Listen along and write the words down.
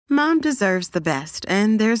Mom deserves the best,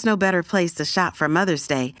 and there's no better place to shop for Mother's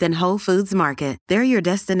Day than Whole Foods Market. They're your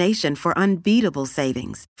destination for unbeatable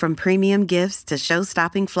savings, from premium gifts to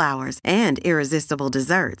show-stopping flowers and irresistible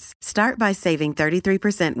desserts. Start by saving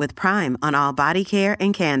 33% with Prime on all body care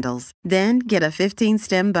and candles. Then get a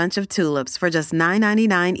 15-stem bunch of tulips for just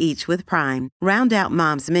 $9.99 each with Prime. Round out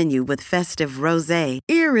Mom's menu with festive rosé,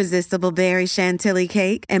 irresistible berry chantilly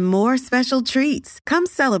cake, and more special treats. Come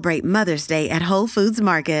celebrate Mother's Day at Whole Foods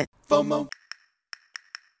Market. FOMO.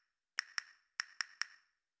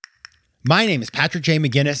 My name is Patrick J.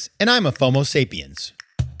 McGinnis, and I'm a FOMO sapiens.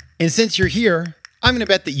 And since you're here, I'm going to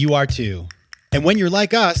bet that you are too. And when you're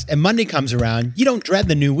like us and Monday comes around, you don't dread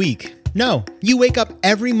the new week. No, you wake up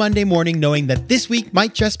every Monday morning knowing that this week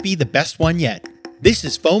might just be the best one yet. This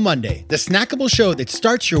is FOMO Monday, the snackable show that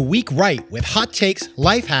starts your week right with hot takes,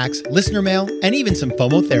 life hacks, listener mail, and even some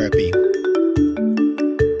FOMO therapy.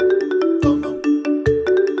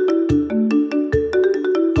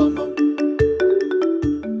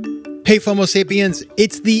 Hey FOMO sapiens,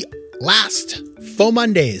 it's the last FOMO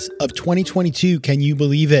Mondays of 2022. Can you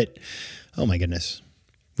believe it? Oh my goodness.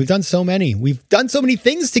 We've done so many. We've done so many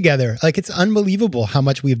things together. Like, it's unbelievable how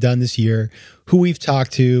much we've done this year, who we've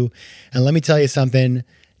talked to. And let me tell you something,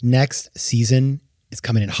 next season is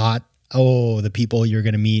coming in hot. Oh, the people you're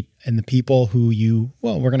going to meet and the people who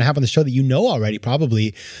we're going to have on the show that you know already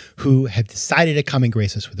probably, who have decided to come and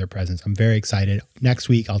grace us with their presence. I'm very excited. Next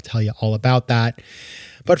week, I'll tell you all about that.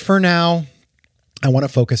 But for now, I want to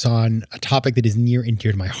focus on a topic that is near and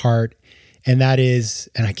dear to my heart. And that is,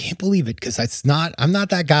 and I can't believe it because I'm not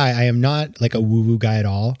that guy. I am not like a woo-woo guy at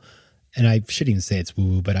all. And I shouldn't even say it's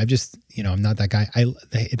woo-woo, but I'm not that guy. We're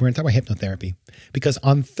going to talk about hypnotherapy because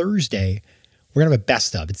on Thursday, we're going to have a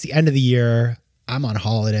best of. It's the end of the year. I'm on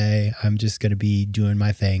holiday. I'm just going to be doing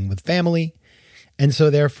my thing with family. And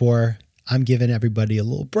so therefore, I'm giving everybody a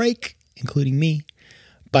little break, including me.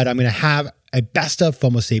 But I'm going to have a best of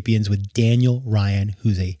FOMO Sapiens with Daniel Ryan,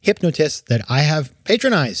 who's a hypnotist that I have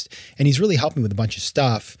patronized. And he's really helped me with a bunch of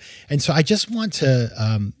stuff. And so I just want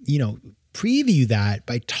to, preview that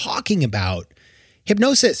by talking about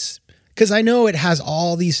hypnosis. Because I know it has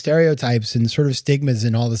all these stereotypes and sort of stigmas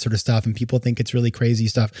and all this sort of stuff. And people think it's really crazy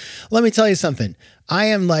stuff. Let me tell you something. I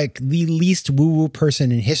am like the least woo-woo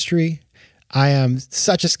person in history. I am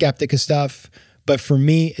such a skeptic of stuff. But for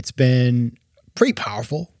me, it's been pretty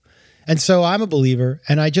powerful. And so I'm a believer,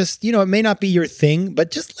 and I just, it may not be your thing, but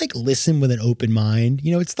just like listen with an open mind.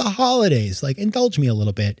 It's the holidays, like indulge me a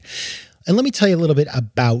little bit. And let me tell you a little bit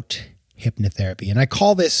about hypnotherapy. And I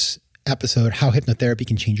call this episode How Hypnotherapy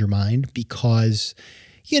Can Change Your Mind because,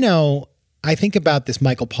 I think about this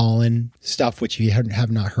Michael Pollan stuff, which if you have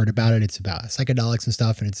not heard about it, it's about psychedelics and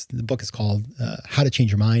stuff. And the book is called How to Change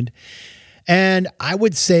Your Mind. And I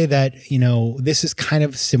would say that, this is kind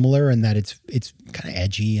of similar in that it's kind of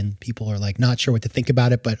edgy and people are like not sure what to think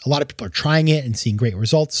about it, but a lot of people are trying it and seeing great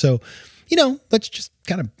results. So, let's just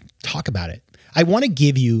kind of talk about it. I want to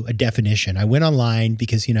give you a definition. I went online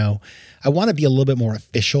because, I want to be a little bit more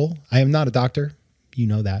official. I am not a doctor. You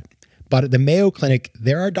know that. But at the Mayo Clinic,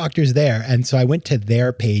 there are doctors there. And so I went to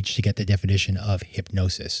their page to get the definition of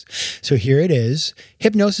hypnosis. So here it is.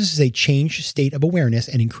 Hypnosis is a changed state of awareness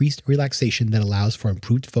and increased relaxation that allows for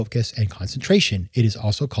improved focus and concentration. It is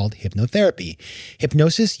also called hypnotherapy.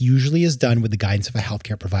 Hypnosis usually is done with the guidance of a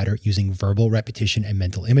healthcare provider using verbal repetition and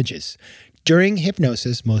mental images. During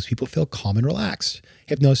hypnosis, most people feel calm and relaxed.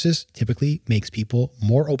 Hypnosis typically makes people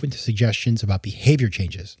more open to suggestions about behavior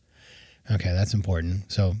changes. Okay, that's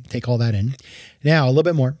important. So take all that in. Now, a little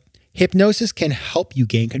bit more. Hypnosis can help you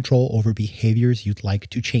gain control over behaviors you'd like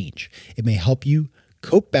to change. It may help you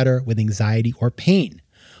cope better with anxiety or pain.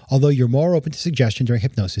 Although you're more open to suggestion during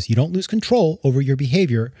hypnosis, you don't lose control over your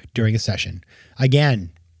behavior during a session.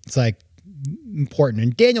 Again, it's like important.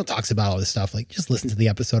 And Daniel talks about all this stuff. Like, just listen to the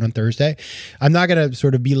episode on Thursday. I'm not going to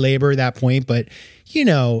sort of belabor that point, but,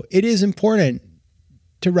 it is important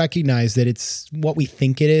to recognize that it's what we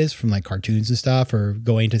think it is from like cartoons and stuff, or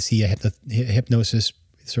going to see a hypnosis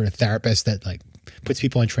sort of therapist that like puts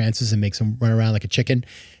people in trances and makes them run around like a chicken.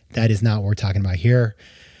 That is not what we're talking about here.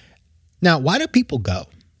 Now, why do people go?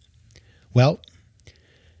 Well,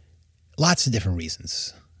 lots of different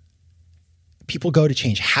reasons. People go to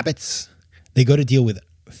change habits. They go to deal with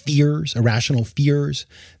fears, irrational fears.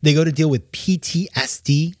 They go to deal with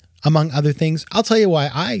PTSD, among other things. I'll tell you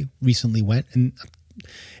why I recently went, and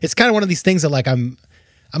it's kind of one of these things that like I'm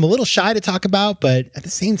a little shy to talk about, but at the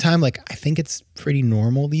same time, like I think it's pretty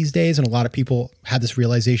normal these days. And a lot of people had this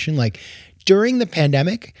realization, like during the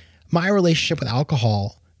pandemic, my relationship with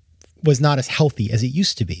alcohol was not as healthy as it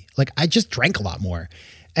used to be. Like I just drank a lot more.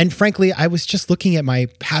 And frankly, I was just looking at my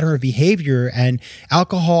pattern of behavior, and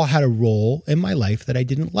alcohol had a role in my life that I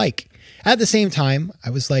didn't like. At the same time,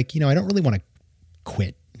 I was like, I don't really want to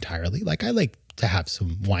quit entirely. Like, I like to have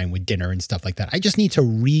some wine with dinner and stuff like that. I just need to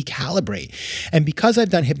recalibrate. And because I've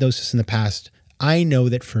done hypnosis in the past, I know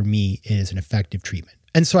that for me, it is an effective treatment.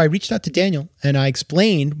 And so I reached out to Daniel and I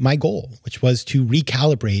explained my goal, which was to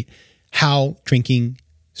recalibrate how drinking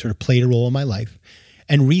sort of played a role in my life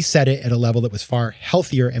and reset it at a level that was far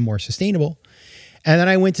healthier and more sustainable. And then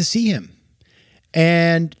I went to see him.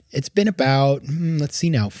 And it's been about,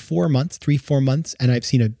 4 months, 3-4 months, and I've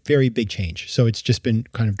seen a very big change. So it's just been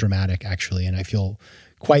kind of dramatic, actually. And I feel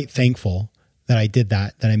quite thankful that I did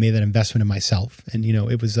that I made that investment in myself. And,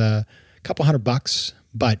 it was a couple $100,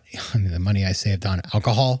 but the money I saved on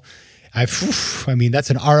alcohol, that's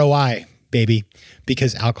an ROI, baby,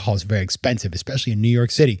 because alcohol is very expensive, especially in New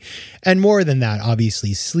York City. And more than that,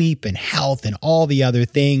 obviously, sleep and health and all the other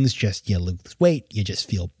things, just you lose weight, you just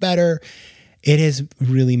feel better. It has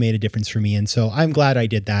really made a difference for me. And so I'm glad I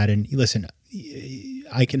did that. And listen,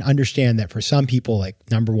 I can understand that for some people, like,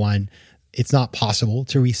 number one, it's not possible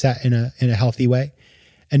to reset in a healthy way.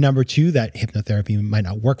 And number two, that hypnotherapy might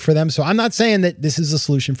not work for them. So I'm not saying that this is a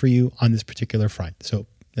solution for you on this particular front. So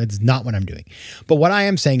that's not what I'm doing. But what I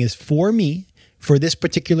am saying is, for me, for this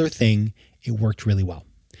particular thing, it worked really well.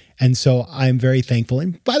 And so I'm very thankful.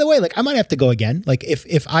 And by the way, I might have to go again.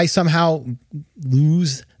 If I somehow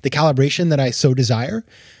lose the calibration that I so desire,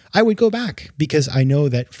 I would go back, because I know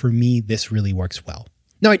that for me, this really works well.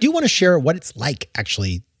 Now, I do want to share what it's like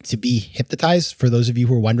actually to be hypnotized, for those of you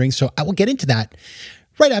who are wondering. So I will get into that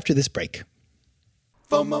right after this break.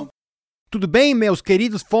 FOMO. Tudo bem, meus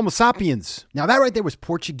queridos Fomo sapiens? Now that right there was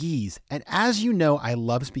Portuguese. And as you know, I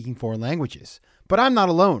love speaking foreign languages. But I'm not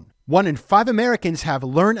alone. 1 in 5 Americans have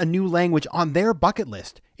learned a new language on their bucket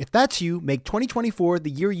list. If that's you, make 2024 the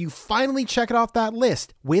year you finally check it off that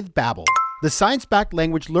list with Babbel, the science-backed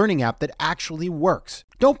language learning app that actually works.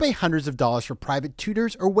 Don't pay hundreds of dollars for private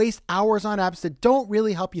tutors or waste hours on apps that don't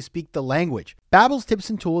really help you speak the language. Babbel's tips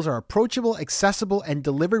and tools are approachable, accessible, and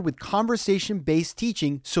delivered with conversation-based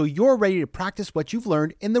teaching, so you're ready to practice what you've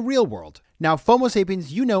learned in the real world. Now, FOMO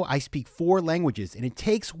Sapiens, you know I speak 4 languages, and it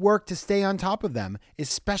takes work to stay on top of them,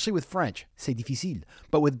 especially with French. C'est difficile.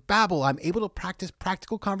 But with Babbel, I'm able to practice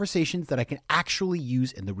practical conversations that I can actually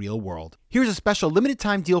use in the real world. Here's a special limited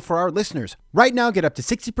time deal for our listeners. Right now, get up to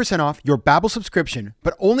 60% off your Babbel subscription,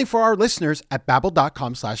 but only for our listeners at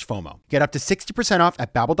babbel.com/FOMO. Get up to 60% off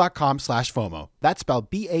at babbel.com/FOMO. That's spelled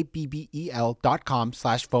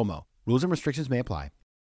BABBEL.com/FOMO. Rules and restrictions may apply.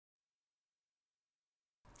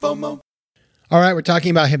 FOMO. All right, we're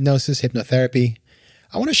talking about hypnosis, hypnotherapy.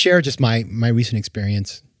 I want to share just my recent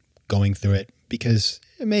experience going through it, because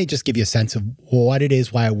it may just give you a sense of what it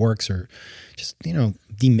is, why it works, or just,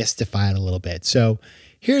 demystify it a little bit. So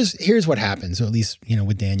here's what happens, or at least,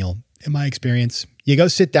 with Daniel, in my experience. You go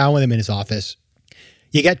sit down with him in his office.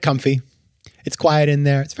 You get comfy. It's quiet in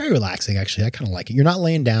there. It's very relaxing, actually. I kind of like it. You're not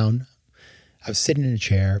laying down. I was sitting in a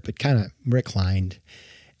chair, but kind of reclined.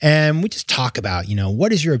 And we just talk about,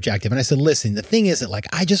 what is your objective? And I said, listen, the thing is that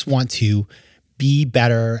I just want to be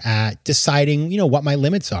better at deciding, what my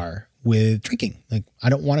limits are with drinking. I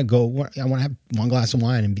don't want to I want to have 1 glass of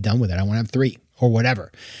wine and be done with it. I want to have 3 or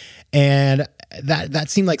whatever. And that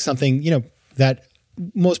seemed like something, that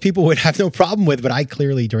most people would have no problem with. But I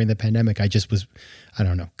clearly, during the pandemic, I just was,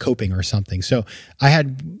 coping or something. So I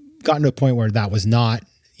had gotten to a point where that was not,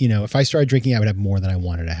 if I started drinking, I would have more than I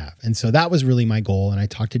wanted to have. And so that was really my goal. And I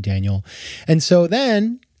talked to Daniel. And so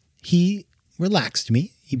then he relaxed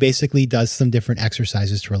me. He basically does some different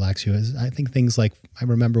exercises to relax you. I think things like, I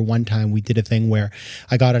remember one time we did a thing where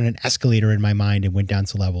I got on an escalator in my mind and went down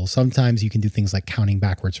to levels. Sometimes you can do things like counting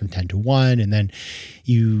backwards from 10 to 1, and then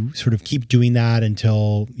you sort of keep doing that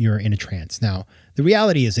until you're in a trance. Now, the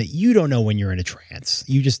reality is that you don't know when you're in a trance.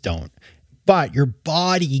 You just don't. But your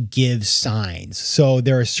body gives signs. So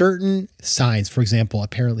there are certain signs. For example,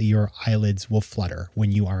 apparently your eyelids will flutter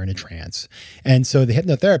when you are in a trance. And so the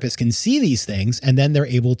hypnotherapist can see these things, and then they're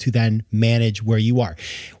able to then manage where you are.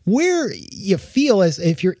 Where you feel as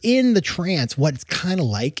if you're in the trance, what it's kind of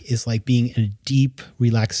like is like being in a deep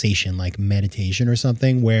relaxation, like meditation or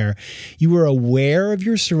something, where you are aware of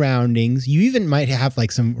your surroundings. You even might have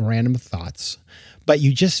like some random thoughts, but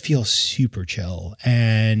you just feel super chill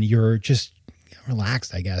and you're just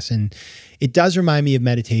relaxed, I guess. And it does remind me of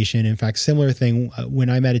meditation. In fact, similar thing when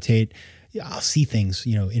I meditate, I'll see things,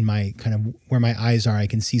 in my kind of where my eyes are. I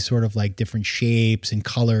can see sort of like different shapes and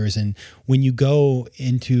colors. And when you go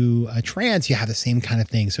into a trance, you have the same kind of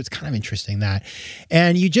thing. So it's kind of interesting that.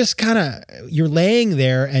 And you just you're laying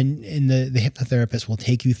there and the hypnotherapist will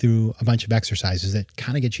take you through a bunch of exercises that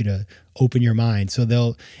kind of get you to open your mind. So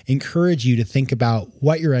they'll encourage you to think about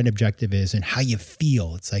what your end objective is and how you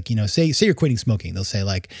feel. It's like, say you're quitting smoking. They'll say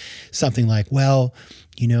like something like, well,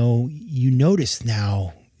 you notice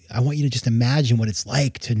now, I want you to just imagine what it's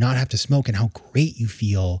like to not have to smoke and how great you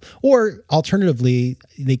feel. Or alternatively,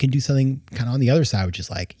 they can do something kind of on the other side, which is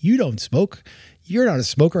like, you don't smoke, you're not a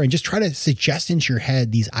smoker, and just try to suggest into your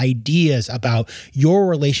head these ideas about your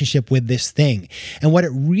relationship with this thing. And what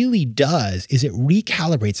it really does is it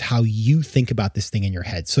recalibrates how you think about this thing in your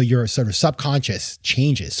head. So your sort of subconscious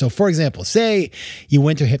changes. So for example, say you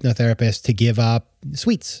went to a hypnotherapist to give up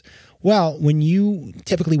sweets. Well, when you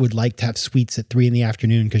typically would like to have sweets at 3 p.m.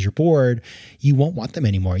 because you're bored, you won't want them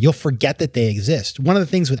anymore. You'll forget that they exist. One of the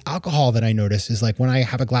things with alcohol that I notice is like when I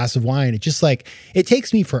have a glass of wine, it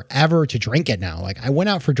takes me forever to drink it now. Like I went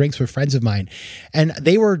out for drinks with friends of mine and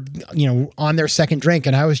they were, on their second drink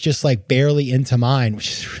and I was just like barely into mine, which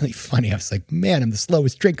is really funny. I was like, man, I'm the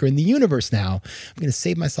slowest drinker in the universe now. I'm going to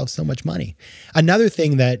save myself so much money. Another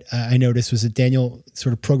thing that I noticed was that Daniel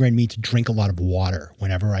sort of programmed me to drink a lot of water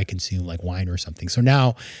whenever I consume like wine or something. So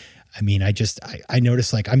now, I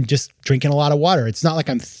notice like I'm just drinking a lot of water. It's not like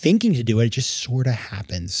I'm thinking to do it. It just sort of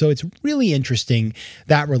happens. So it's really interesting,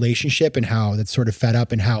 that relationship and how that's sort of fed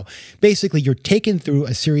up and how basically you're taken through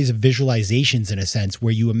a series of visualizations in a sense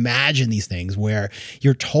where you imagine these things where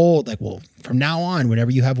you're told like, well, from now on,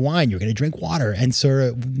 whenever you have wine, you're going to drink water. And sort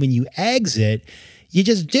of when you exit, you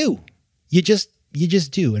just do. You just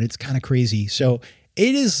do. And it's kind of crazy. So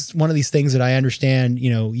it is one of these things that I understand,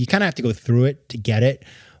 you kind of have to go through it to get it,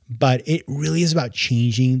 but it really is about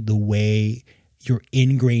changing the way your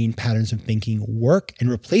ingrained patterns of thinking work and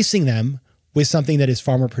replacing them with something that is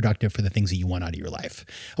far more productive for the things that you want out of your life.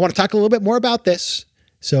 I want to talk a little bit more about this.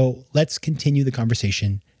 So let's continue the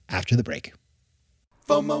conversation after the break.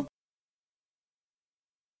 FOMO.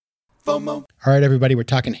 All right, everybody, we're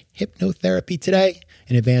talking hypnotherapy today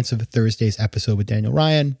in advance of Thursday's episode with Daniel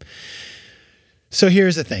Ryan. So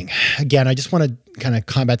here's the thing. Again, I just want to kind of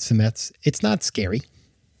combat some myths. It's not scary.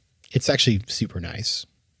 It's actually super nice,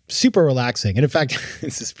 super relaxing. And in fact,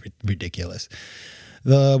 this is ridiculous.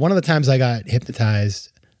 One of the times I got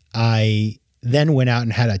hypnotized, I then went out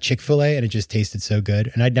and had a Chick-fil-A and it just tasted so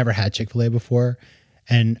good. And I'd never had Chick-fil-A before.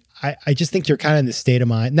 And I just think you're kind of in the state of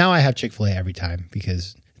mind. Now I have Chick-fil-A every time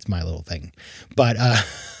because it's my little thing. But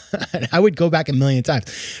I would go back a million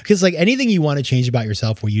times because like anything you want to change about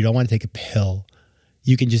yourself where you don't want to take a pill,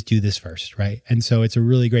 you can just do this first, right? And so it's a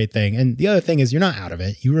really great thing. And the other thing is you're not out of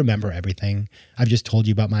it. You remember everything. I've just told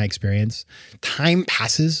you about my experience. Time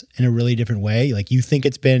passes in a really different way. Like you think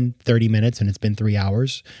it's been 30 minutes and it's been 3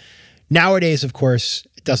 hours. Nowadays, of course,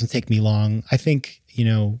 it doesn't take me long. I think,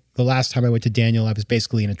 the last time I went to Daniel, I was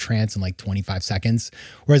basically in a trance in like 25 seconds.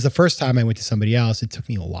 Whereas the first time I went to somebody else, it took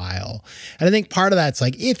me a while. And I think part of that's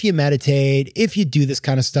like, if you meditate, if you do this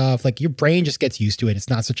kind of stuff, like your brain just gets used to it. It's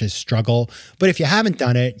not such a struggle. But if you haven't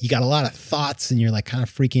done it, you got a lot of thoughts and you're like kind of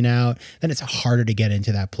freaking out, then it's harder to get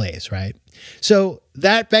into that place, right? So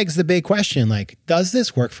that begs the big question, like, does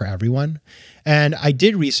this work for everyone? And I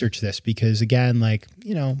did research this because again, like,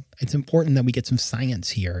 it's important that we get some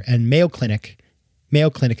science here. And Mayo Clinic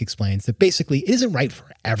explains that basically it isn't right for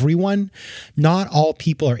everyone. Not all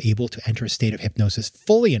people are able to enter a state of hypnosis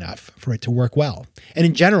fully enough for it to work well. And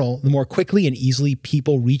in general, the more quickly and easily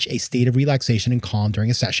people reach a state of relaxation and calm during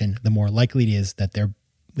a session, the more likely it is that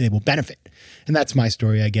they will benefit. And that's my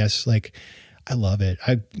story, I guess. Like, I love it.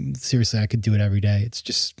 I could do it every day.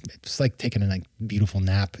 It's like taking a beautiful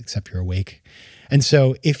nap, except you're awake. And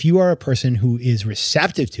so if you are a person who is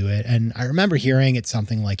receptive to it, and I remember hearing it's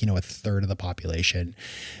something like, a third of the population,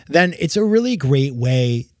 then it's a really great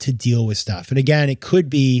way to deal with stuff. And again, it could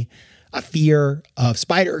be a fear of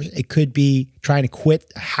spiders. It could be trying to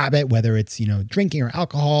quit a habit, whether it's, drinking or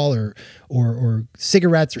alcohol or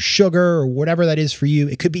cigarettes or sugar or whatever that is for you.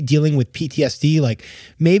 It could be dealing with PTSD. Like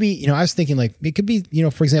maybe, I was thinking like, it could be,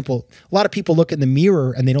 for example, a lot of people look in the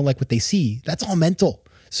mirror and they don't like what they see. That's all mental.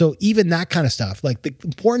 So even that kind of stuff, like the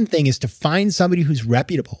important thing is to find somebody who's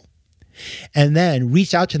reputable and then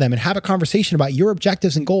reach out to them and have a conversation about your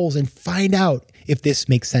objectives and goals and find out if this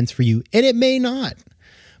makes sense for you. And it may not.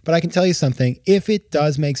 But I can tell you something, if it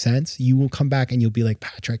does make sense, you will come back and you'll be like,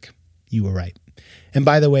 Patrick, you were right. And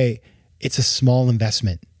by the way, it's a small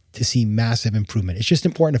investment to see massive improvement. It's just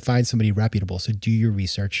important to find somebody reputable. So do your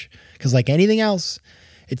research because like anything else,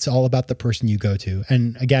 It's all about the person you go to.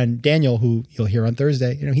 And again, Daniel, who you'll hear on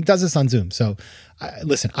Thursday, he does this on Zoom. So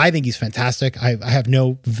listen, I think he's fantastic. I have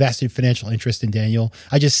no vested financial interest in Daniel.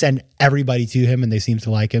 I just send everybody to him and they seem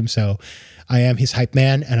to like him. So I am his hype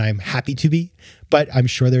man and I'm happy to be, but I'm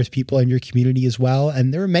sure there's people in your community as well.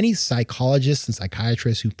 And there are many psychologists and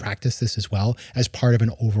psychiatrists who practice this as well as part of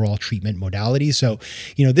an overall treatment modality. So,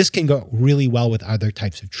 this can go really well with other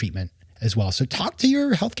types of treatment as well. So talk to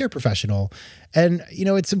your healthcare professional. And,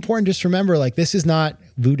 it's important just to remember, this is not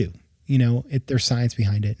voodoo. There's science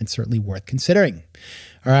behind it and certainly worth considering.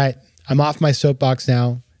 All right. I'm off my soapbox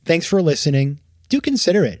now. Thanks for listening. Do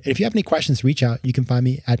consider it. And if you have any questions, reach out. You can find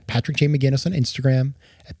me at Patrick J. McGinnis on Instagram,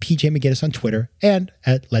 at PJ McGinnis on Twitter, and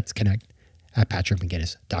at Let's Connect at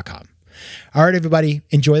patrickmcginnis.com. All right, everybody.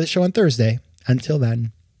 Enjoy the show on Thursday. Until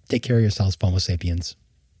then, take care of yourselves, FOMO sapiens.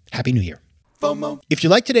 Happy New Year. FOMO. If you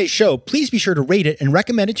like today's show, please be sure to rate it and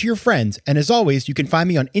recommend it to your friends. And as always, you can find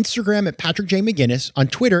me on Instagram at Patrick J. McGinnis, on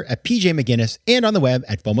Twitter at PJ McGinnis, and on the web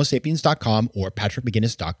at FOMOSapiens.com or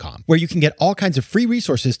PatrickMcGinnis.com, where you can get all kinds of free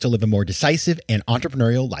resources to live a more decisive and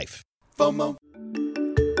entrepreneurial life. FOMO.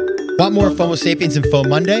 Want more FOMO Sapiens and FOMO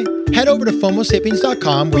Monday? Head over to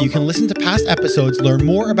FOMOSapiens.com where you can listen to past episodes, learn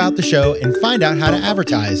more about the show, and find out how to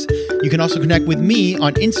advertise. You can also connect with me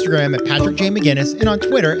on Instagram at Patrick J. McGinnis and on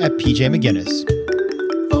Twitter at PJ McGinnis.